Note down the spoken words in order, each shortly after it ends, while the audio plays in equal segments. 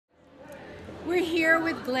We're here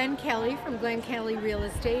with Glen Kelly from Glen Kelly Real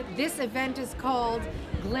Estate. This event is called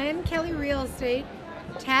Glen Kelly Real Estate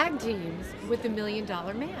Tag Teams with the $1 Million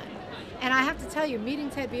Man. And I have to tell you, meeting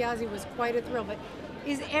Dibiase was quite a thrill, but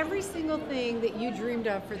is every single thing that you dreamed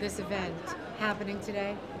of for this event happening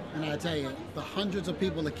today? And I tell you, the hundreds of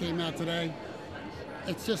people that came out today,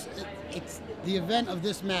 it's the event of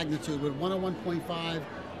this magnitude with 101.5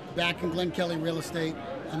 back in Glen Kelly Real Estate,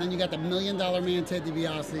 and then you got the $1 Million Man,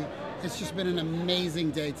 Dibiase. It's just been an amazing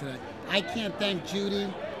day today. I can't thank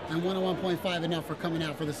Judi and 101.5 enough for coming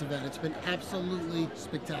out for this event. It's been absolutely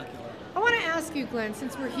spectacular. I want to ask you, Glen,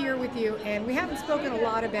 since we're here with you, and we haven't spoken a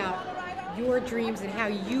lot about your dreams and how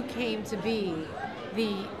you came to be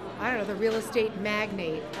the real estate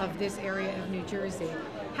magnate of this area of New Jersey.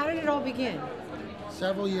 How did it all begin?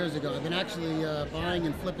 Several years ago. I've been actually buying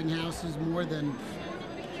and flipping houses more than,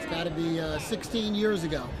 it's got to be 16 years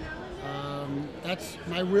ago. That's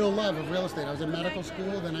my real love of real estate. I was in medical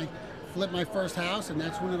school, then I flipped my first house, and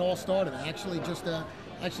that's when it all started. I actually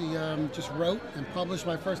just wrote and published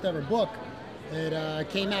my first ever book. It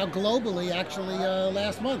came out globally actually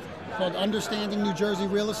last month, called Understanding New Jersey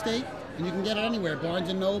Real Estate, and you can get it anywhere,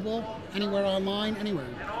 Barnes & Noble, anywhere online, anywhere.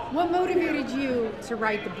 What motivated you to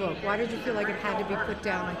write the book? Why did you feel like it had to be put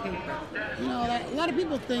down on paper? You know, a lot of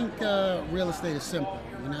people think real estate is simple.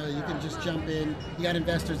 You know, you can just jump in, you got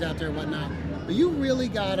investors out there and whatnot, but you really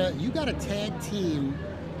gotta tag team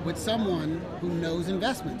with someone who knows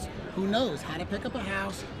investments, who knows how to pick up a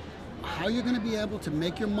house, how you're gonna be able to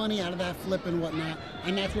make your money out of that flip and whatnot,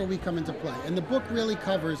 and that's where we come into play. And the book really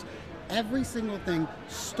covers every single thing,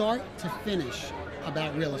 start to finish,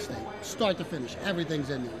 about real estate. Start to finish,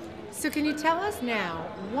 everything's in there. So can you tell us now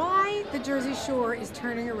why the Jersey Shore is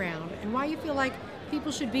turning around and why you feel like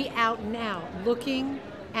people should be out now looking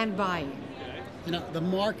and buying? You know, the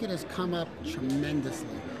market has come up tremendously.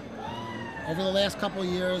 Over the last couple of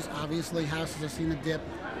years, obviously houses have seen a dip,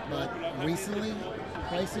 but recently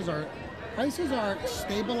prices are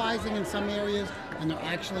stabilizing in some areas and they're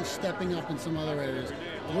actually stepping up in some other areas.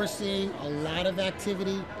 We're seeing a lot of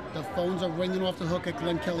activity. The phones are ringing off the hook at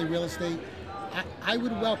Glen Kelly Real Estate. I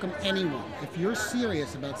would welcome anyone. If you're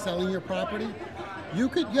serious about selling your property, you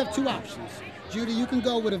have two options. Judi, you can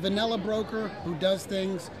go with a vanilla broker who does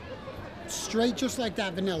things straight just like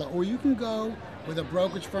that, vanilla, or you can go with a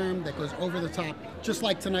brokerage firm that goes over the top, just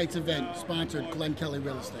like tonight's event, sponsored Glen Kelly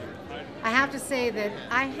Real Estate. I have to say that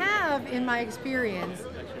I have, in my experience,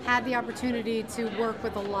 had the opportunity to work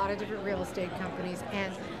with a lot of different real estate companies,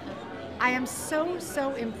 and I am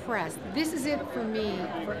so impressed. This is it for me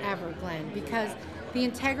forever, Glen, because the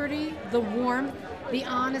integrity, the warmth, the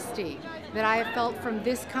honesty that I have felt from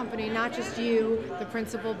this company, not just you, the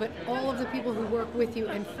principal, but all of the people who work with you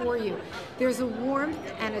and for you. There's a warmth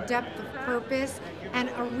and a depth of purpose and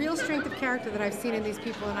a real strength of character that I've seen in these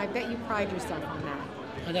people, and I bet you pride yourself on that.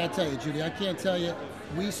 I gotta tell you, Judi, I can't tell you,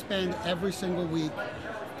 we spend every single week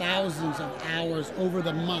thousands of hours over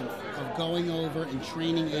the month of going over and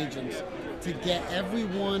training agents to get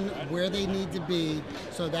everyone where they need to be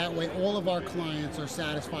so that way all of our clients are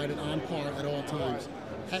satisfied and on par at all times.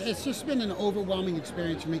 It's just been an overwhelming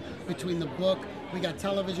experience for me. Between the book, we got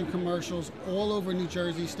television commercials all over New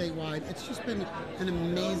Jersey, statewide. It's just been an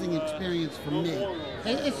amazing experience for me.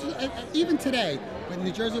 Even today, with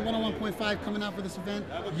New Jersey 101.5 coming out for this event,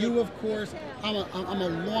 you, of course, I'm a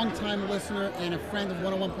long-time listener and a friend of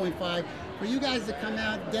 101.5. For you guys to come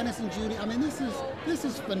out, Dennis and Judi, I mean, this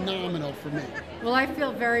is phenomenal for me. Well, I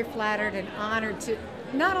feel very flattered and honored to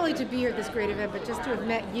not only to be here at this great event, but just to have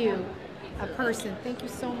met you, a person. Thank you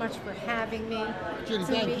so much for having me. Judi,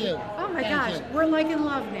 thank you. Oh my gosh, we're like in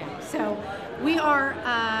love now. So we are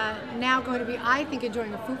now going to be, I think,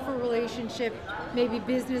 enjoying a fruitful relationship, maybe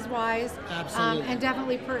business-wise, and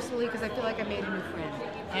definitely personally, because I feel like I made a new friend.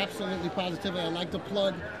 Absolutely, positively. I'd like to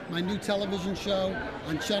plug my new television show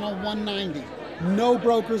on Channel 190. No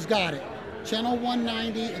brokers got it. Channel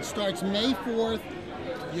 190, it starts May 4th.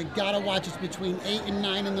 You gotta watch it between 8 and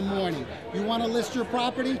 9 in the morning. You wanna list your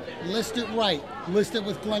property? List it right. List it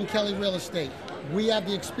with Glen Kelly Real Estate. We have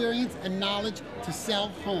the experience and knowledge to sell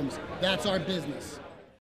homes. That's our business.